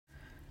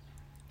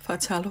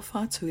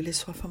Alofa atu i le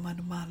swafa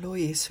manumalo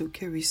Iesu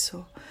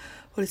Keriso.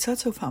 O le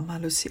tatau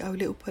faamalosi'au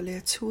le upa le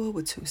atua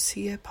wa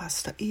Tusi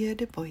Pasta ia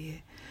de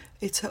boye.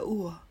 E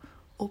taua,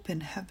 open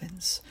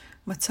heavens.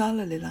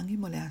 MATALA le langi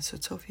mo le aso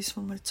TOFI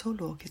sfuma le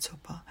tolo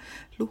OKETOPA.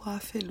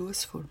 Luafe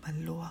luas fulma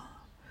loa.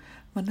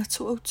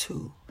 Manatu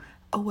Autu,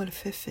 Aua le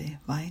Fefe,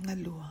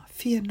 vaenga lua.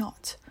 Fear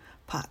not,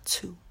 part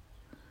 2.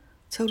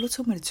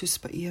 Tauloto ma le Tusi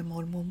Paia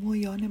mo le mumu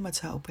Ioane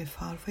mata upe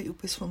Afai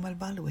upe sfuma le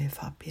balu e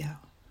faapia.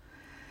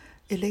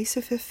 Leai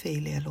se fefe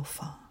le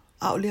alofa.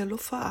 A o le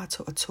alofa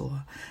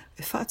atoa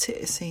e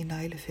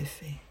faate'aeseina le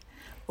fefe.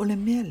 O le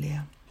mea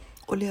lea,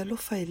 o le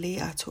alofa e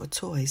leai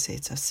atoa se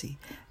tasi,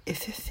 e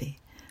fefe,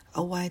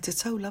 aua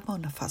tatau lava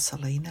ona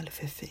asalaina le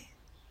fefe.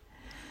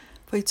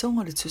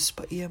 Faitauga le Tusi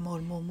Paia mo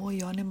le momo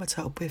Ioane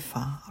mata upe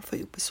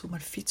Afai upe suma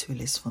le fitu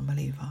le sfuma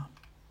leiva.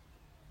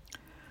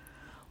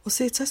 O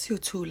se tasi o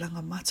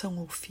tulaga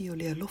matagofie o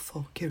le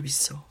alofa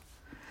Keriso,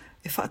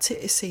 e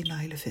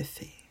faate'aeseina le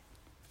fefe.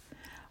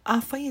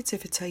 Afai e te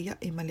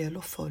fetaiai ma le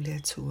alofa o le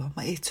atua,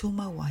 ma e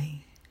tumau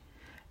ai.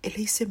 E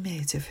lei se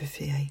mea e te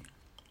fefeai.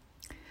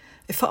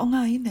 E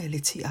faogaina e le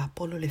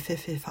tiapolo le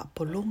fefe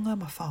faapologa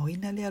ma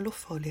faoina le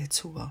alofa o le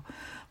atua,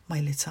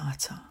 mai le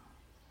tagata.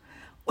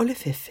 O le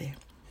fefe,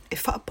 e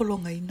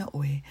faapologaina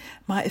oe,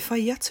 ma e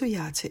fai atu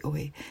ia te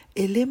oe,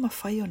 e le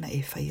mawhai ona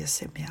e fai a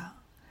se mea.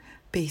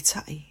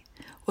 Peitai.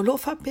 O lo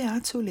faapea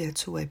atu le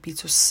atua e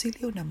pito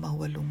sili o na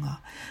maualunga,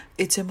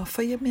 e te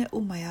mawhaia mea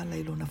umai ala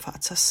ilo na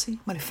faatasi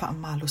ma le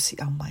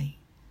faamalosi'au mai.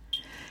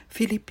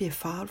 Filipi e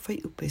fai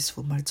upe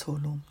sfuma le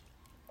tolo.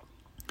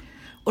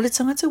 O le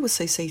tangata wa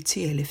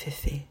saisaitia e le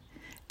fefe,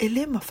 e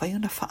le mawhai o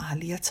na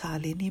faalia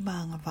tale ni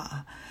maanga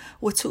waa,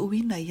 wa tu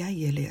uina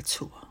iai e le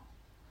atua.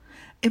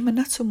 E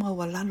manatu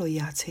mawalalo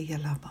ia te ia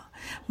lava,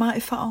 ma e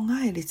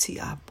faonga e le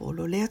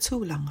tiapolo le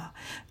atulanga,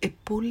 e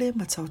pule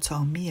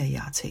matautau mia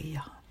ia te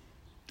ia.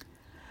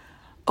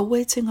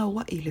 Awe te ngā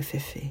wa i le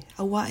fefe,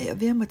 awa e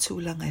avea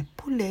matulanga e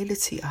pule le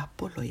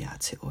tiapolo ia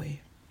te oe.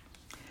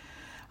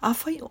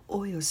 Afai o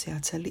oe o se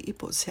ata li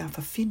ipo se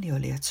awhawhini o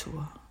le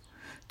atua.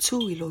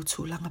 Tu i lo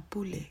tulanga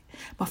pule,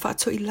 ma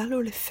whaato i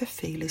lalo le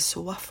fefe i le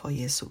soafa o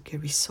Iesu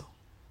Keriso.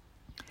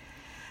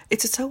 E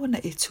te tawana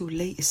e tu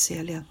lei e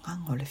sea le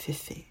angango le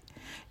fefe,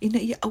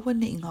 ina ia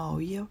awane i ngā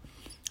oia,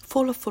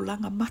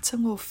 folanga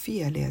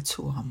matagofie le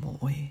atua mo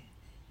oe.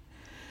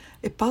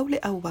 E paule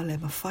aua le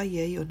mawhai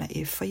e ona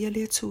e whaia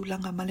le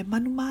tūlanga ma le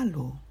manu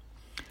malo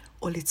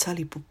o le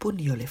tali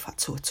pupuni o le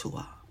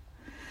whatuatua.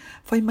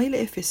 Whai mai le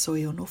efeso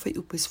e ono whai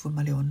upes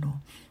fuma le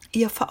ono,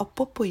 ia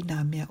whaopopo i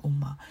nā mea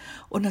uma,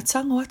 o na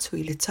tango atu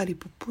i le tali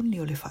pupuni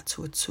o le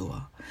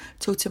whatuatua,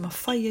 tau te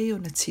mawhai e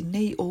ona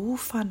tinei o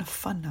ufana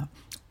whana,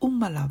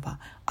 umalava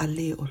a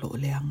le o lo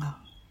leanga.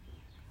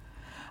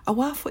 A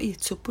wafo i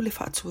tupu le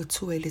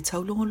whatuatua i le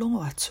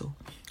taulongolongo atu,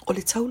 o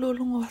le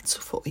taulongolongo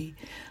atu fo i,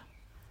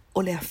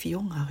 o le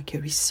afionga a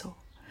Keriso.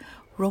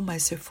 Roma e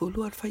se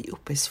fulu ar fai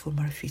upes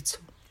fulmarafitu.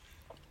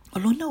 O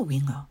lona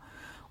winga,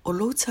 o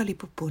lo tali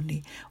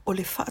pupuni, o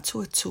le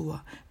fatu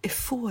atua, e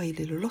fua i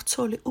le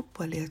loto o le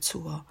upa le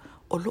atua,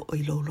 o lo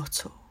i lo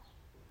loto.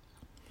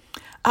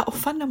 A o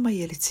whana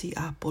mai e le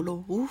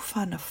tiapolo, u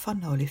whana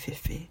o le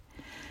fefe,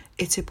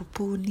 e te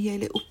pupuni e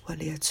le upa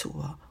le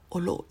atua, o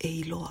lo e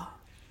iloa.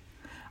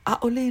 A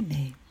o le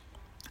nei,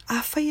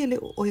 a whai e le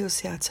oio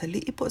se ata li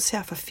ipo se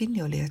a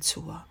whawhini o le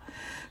atua,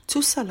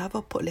 tu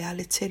salava po le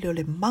ale tele o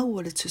le mau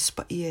o le Tusi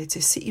Paia e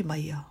te sii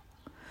maia.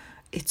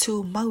 E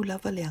tu mau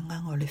lava le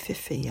anganga o le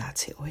fefe ia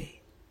te oe.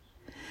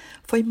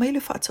 Whai mai le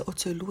whata o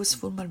te luas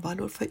fulma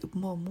walo whai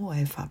upumua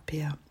e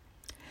whapea.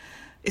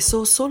 E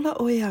so sola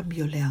o e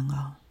ami o le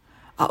anga,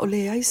 a o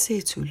leai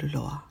se tu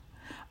luloa,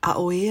 a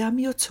o e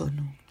ami o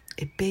tonu,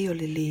 e pe o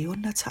le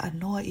leona ta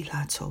anoa i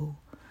latou,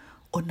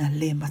 o na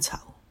le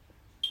matau.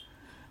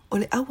 O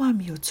le awa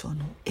ami o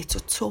tonu, e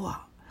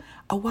totoa,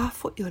 a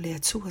wafo i o le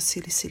Atua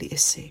Silisili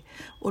Ese,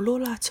 o lo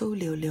lātou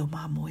leo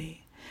mamoe,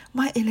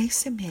 ma e lei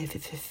se mea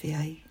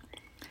fefeai.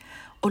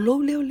 O lo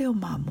leo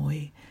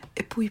mamoe,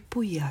 e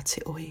pui a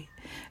te oe,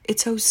 e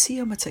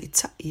tausia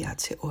mataitai a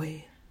te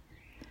oe.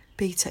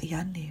 Peita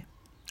Ioane,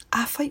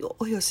 a whai o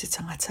oe o se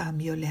tangata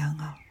mi o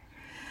leanga.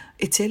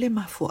 E tele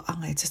mafua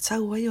anga e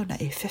tatau ai ona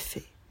e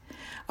fefe.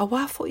 A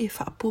wafo i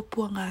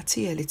faapopua ngā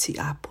tia le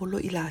tiapolo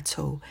i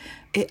lātou,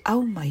 e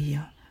au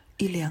maia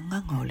i le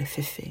anganga o le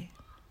fefe.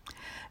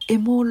 E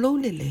mō lo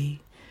lei,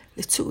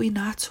 le tu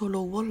ina ato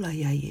lo wola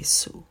ia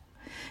Iesu.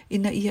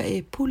 Ina ia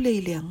e pule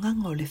i le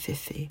anganga o le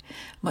fefe,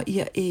 ma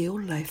ia e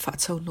ola e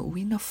whaatau no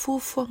uina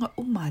fuafuanga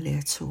uma le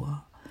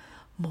atua,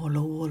 mō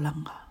lo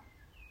wolanga.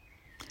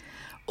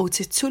 O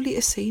te tuli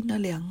eseina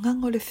le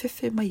anganga o le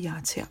fefe ma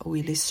ia te au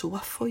i le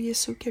suafo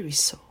Iesu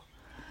Keriso.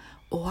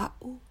 O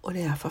au o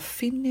le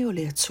awhawhine o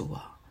le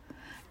atua,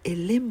 e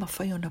le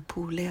mawhai ona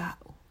pū le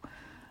au,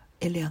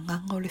 e le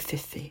anganga o le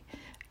fefe,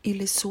 i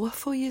le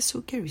suafo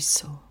Iesu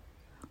Keriso.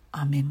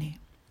 Amene.